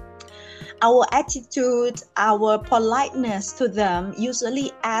our attitude, our politeness to them,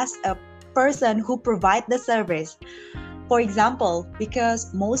 usually as a person who provide the service. For example,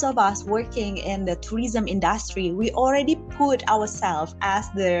 because most of us working in the tourism industry, we already put ourselves as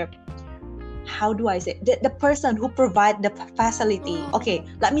the, how do I say, the person who provide the facility. Okay,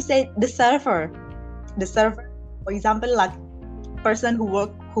 let me say the server, for example, like person who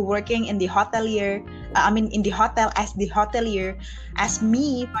working in the hotelier, in the hotel as the hotelier, as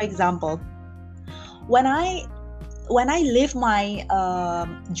me, for example. When I leave my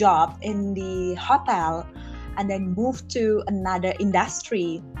job in the hotel and then move to another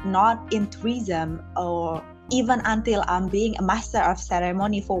industry, not in tourism, or even until I'm being a master of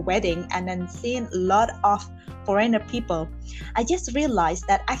ceremony for wedding, and then seeing a lot of foreigner people, I just realized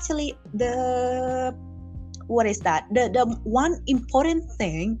that actually the one important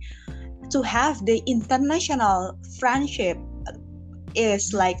thing to have the international friendship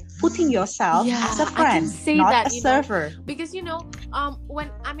is like putting yourself as a friend, not that, a server. Because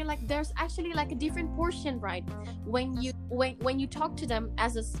when there's actually like a different portion, right? When you talk to them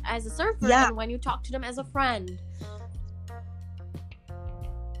as a server, and when you talk to them as a friend.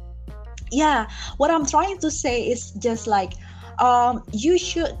 Yeah, what I'm trying to say is just like you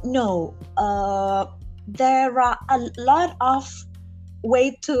should know there are a lot of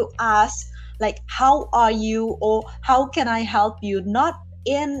way to ask, like, how are you, or how can I help you, not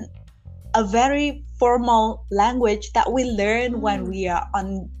in a very formal language that we learn when we are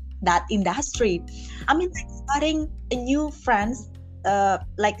on that industry. I mean, like starting a new friends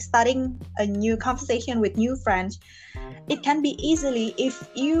like starting a new conversation with new friends, it can be easily if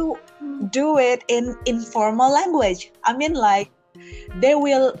you do it in informal language. I mean, like, they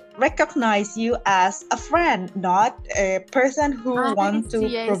will recognize you as a friend, not a person who wants to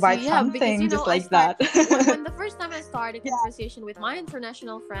provide something, just like that. when the first time I started a conversation with my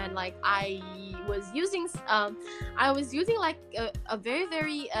international friend, like I was using like a very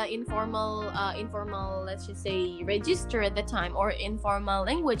very informal, let's just say, register at the time, or informal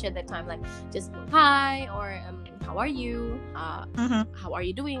language at the time, like just hi, or how are you, how are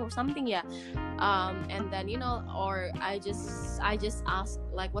you doing, or something, and then or I just ask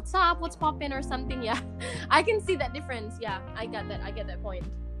like what's up, what's poppin', or something. I can see that difference. I get that point.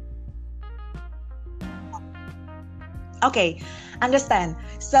 Okay, understand.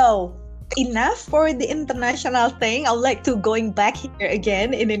 So enough for the international thing. I would like to going back here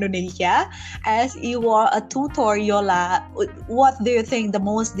again in Indonesia. As you are a tutor, Yola, what do you think the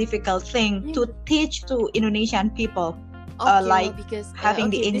most difficult thing to teach to Indonesian people? Like because having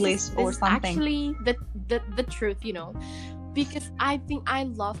the English this or something. Actually, the truth, because I think I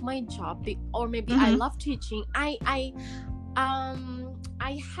love my job, or maybe I love teaching. I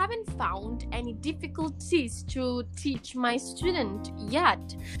haven't found any difficulties to teach my student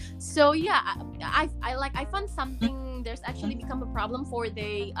yet. So I found something. There's actually become a problem for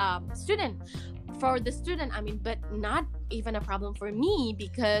the student. I mean, but not even a problem for me,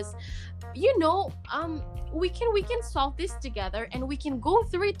 because we can solve this together, and we can go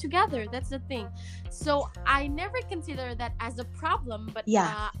through it together. That's the thing. So I never consider that as a problem, but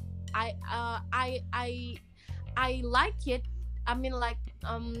I like it. I mean, like,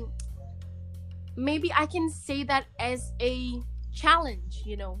 maybe I can say that as a challenge,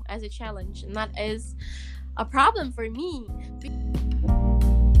 as a challenge, not as a problem for me.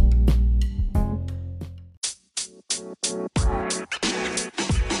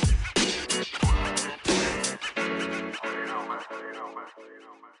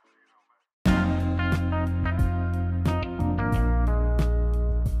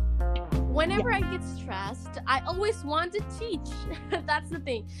 Whenever I get stressed, I always want to teach. That's the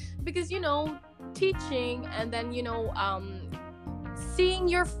thing, because teaching, and then seeing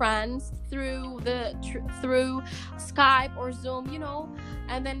your friends through Skype or Zoom,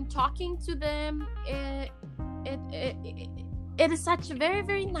 and then talking to them, it is such very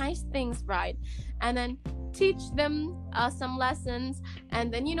very nice things, right? And then teach them some lessons,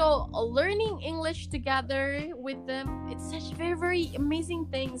 and then learning English together with them. It's such very very amazing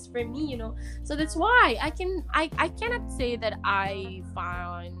things for me, so that's why I cannot say that I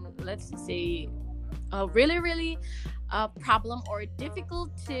find, let's say, a really really problem or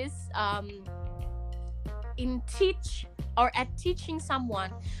difficulties in teaching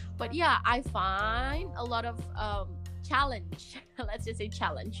someone. But I find a lot of challenge. Let's just say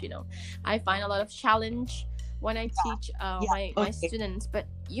challenge. I find a lot of challenge when I teach my students. But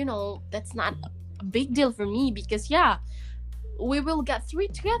that's not a big deal for me, because we will get through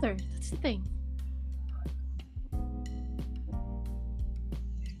it together. That's the thing.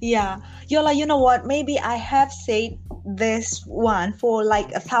 Yola, you know what? Maybe I have said this one for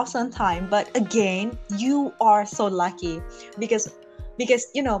like 1,000 times, but again, you are so lucky because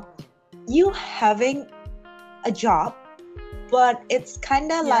you having a job, but it's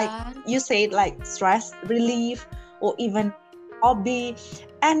kind of like you said, like stress relief or even hobby,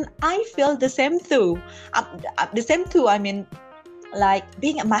 and I feel the same too. I mean, like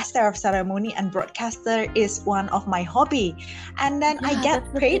being a master of ceremony and broadcaster is one of my hobby, and then I get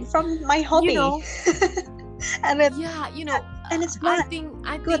paid from my hobby. And it's and it's I think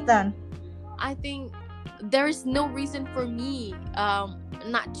good then. I think there is no reason for me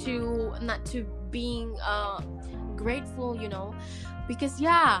not to being grateful, because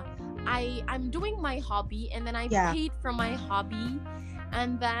I'm doing my hobby, and then I paid for my hobby,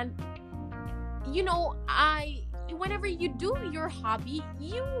 and then whenever you do your hobby,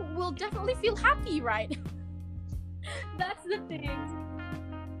 you will definitely feel happy, right? That's the thing.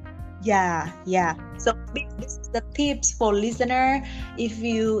 So this is the tips for listener. If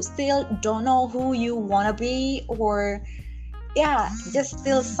you still don't know who you want to be, or just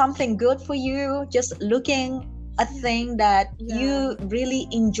still something good for you, just looking a thing that you really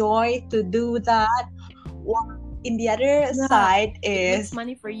enjoy to do that. While in the other side is it makes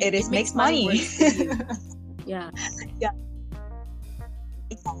money for you. It makes money.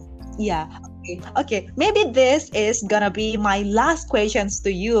 Okay, maybe this is gonna be my last questions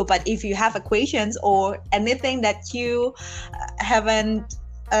to you, but if you have a questions or anything that you haven't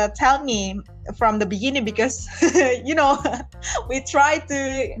tell me from the beginning, because we try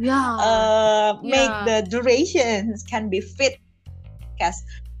to make the durations can be fit podcast.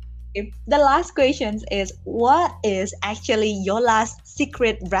 The last question is, what is actually your last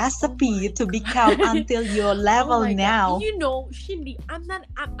secret recipe to become until your Oh level my god. now? You know, Shindy, I'm not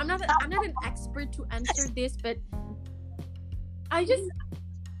an expert to answer this, but I just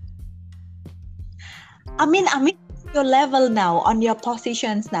I mean, your level now, on your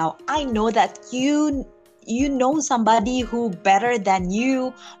positions now. I know that you know somebody who better than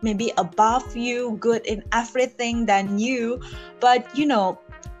you, maybe above you, good in everything than you, but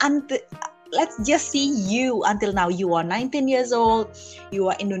and let's just see you until now. You are 19 years old, you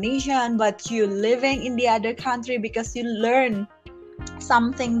are Indonesian, but you living in the other country because you learn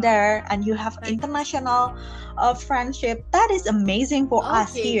something there and you have Right. international friendship. That is amazing for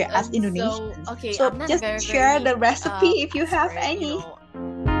us okay. here as So Indonesians. okay, So I'm not a just very share very the recipe if you have expert, you any. know.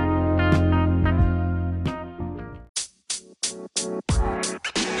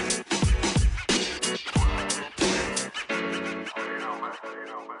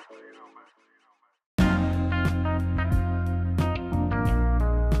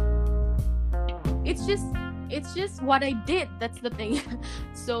 It's just what I did. That's the thing.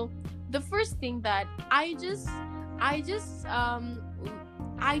 So the first thing that I just I just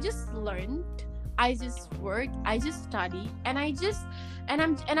learned, I just work, I just study, and I'm just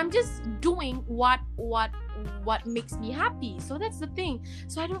doing what makes me happy. So that's the thing.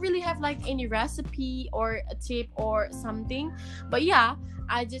 So I don't really have like any recipe or a tip or something, but yeah,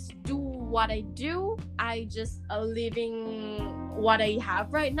 I just do what I do. I just living what I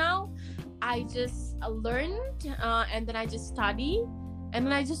have right now. I just learned, and then I just study, and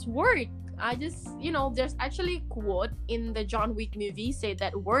then I just work. I just, there's actually a quote in the John Wick movie say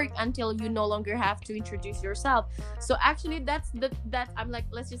that work until you no longer have to introduce yourself. So actually, that I'm like,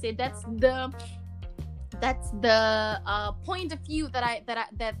 let's just say that's the point of view that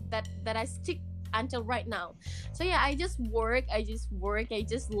I stick until right now. So yeah, I just work, I just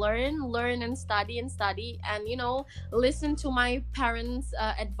learn and study and listen to my parents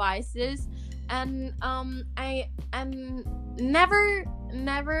advices. And I and never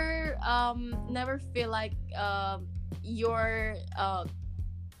feel like you're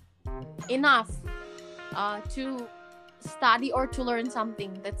enough to study or to learn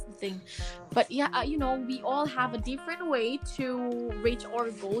something. That's the thing. But yeah, we all have a different way to reach our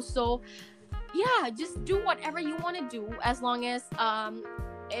goals. So yeah, just do whatever you want to do, as long as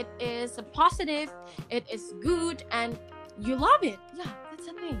it is positive, it is good, and you love it. Yeah, that's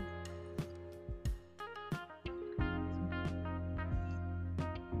the thing.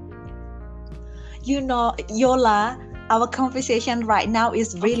 Yola, our conversation right now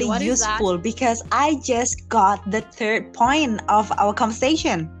is really what is that? useful because I just got the third point of our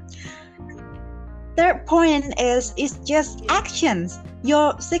conversation. Third point is just actions.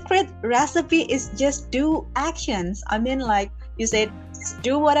 Your secret recipe is just do actions. I mean, like you said, just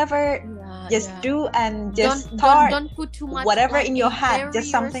do whatever, just do and just start don't put too much whatever like in your a head, theory just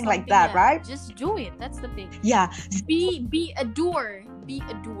or something like that, yeah. right? Just do it. That's the thing. Yeah. Be a doer. Be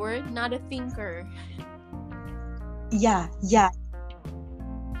a doer, not a thinker. Yeah.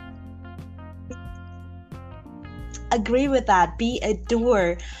 Agree with that. Be a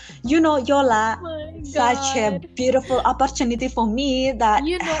doer. Yola, such a beautiful opportunity for me that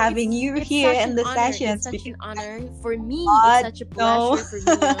having you here in the sessions. It's such an honor for me. It's such a pleasure for me.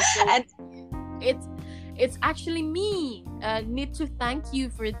 So and it's actually me need to thank you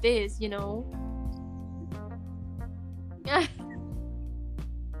for this.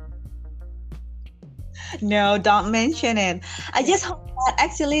 No, don't mention it. I just hope that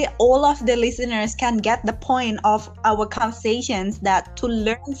actually all of the listeners can get the point of our conversations, that to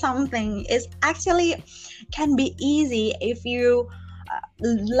learn something is actually can be easy if you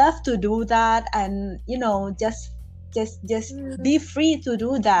love to do that, and just be free to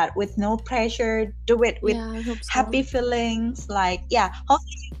do that with no pressure. Do it with happy feelings. Like,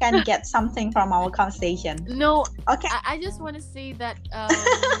 hopefully you can get something from our conversation. No, okay. I just want to say that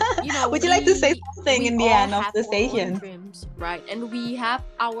would you like to say something in the end of the session? Dreams, right? And we have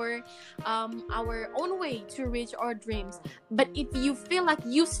our own way to reach our dreams. But if you feel like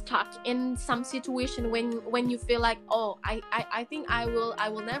you stuck in some situation when you feel like, oh, I think I will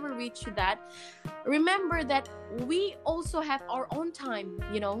never reach that, remember that we also have our own time.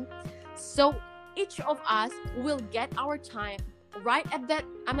 So each of us will get our time right at that.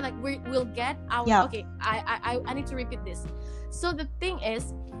 I mean, like, we'll get our okay. I need to repeat this. So the thing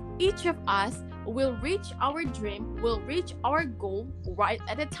is, each of us will reach our dream, will reach our goal right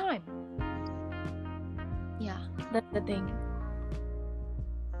at a time. Yeah, that's the thing.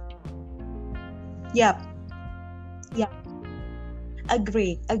 Yep.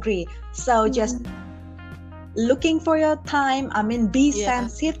 Agree. So just looking for your time. I mean, be Yeah.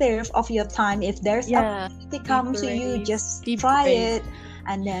 sensitive of your time. If there's Yeah. opportunity Be come to you, brave. just Be try brave. it,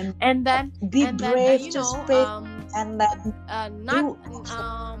 and then And then be brave you to know, speak, and then not do.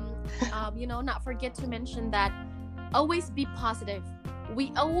 you know, not forget to mention that always be positive.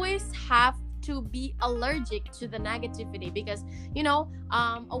 We always have to be allergic to the negativity, because you know,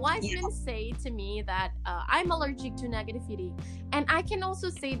 a wise Yeah, man say to me that I'm allergic to negativity, and I can also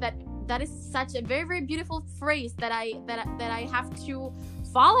say that that is such a very very beautiful phrase that I have to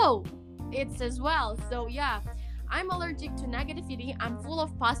follow it as well. So yeah, I'm allergic to negativity, I'm full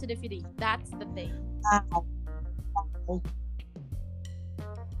of positivity. That's the thing. wow.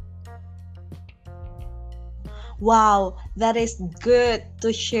 Wow, that is good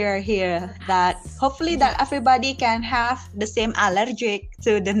to share here. That Yes. hopefully that Yes. everybody can have the same allergic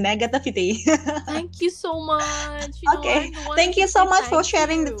to the negativity. Thank you so much. You know, Okay, I'm the one who thank you should so say much for thank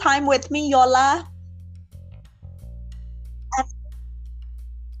sharing the you. time with me, Yola.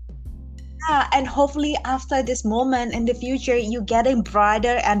 And hopefully after this moment in the future, you getting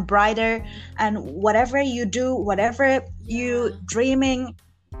brighter and brighter, and whatever you do, whatever you Yeah. dreaming,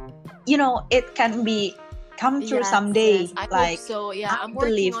 it can be come true Yes, yes. someday. I hope Like, so. Yeah, I I'm working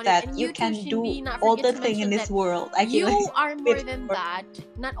believe on it. that And you you too, can do Shindy, not all forget the to thing in mention this that world. I feel like you are more it's than that.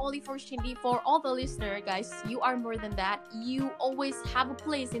 Not only for Shindy, for all the listener guys, you are more than that. You always have a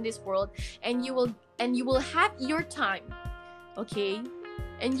place in this world, and you will have your time. Okay?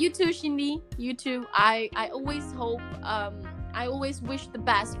 And you too, Shindy. You too. I always hope I always wish the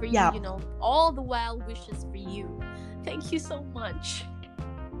best for you, yeah. you know. All the well wishes for you. Thank you so much.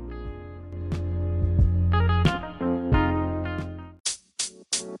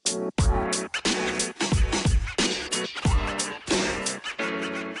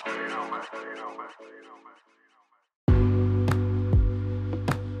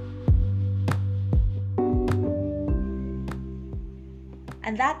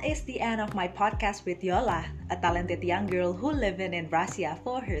 And that is the end of my podcast with Yola, a talented young girl who lives in Russia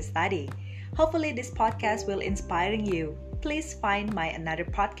for her study. Hopefully this podcast will inspiring you. Please find my another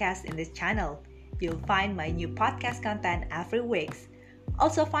podcast in this channel. You'll find my new podcast content every week.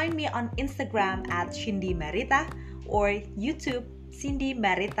 Also find me on Instagram at Shindy Merita or YouTube Cindy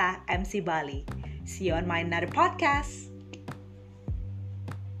Merita MC Bali. See you on my another podcast.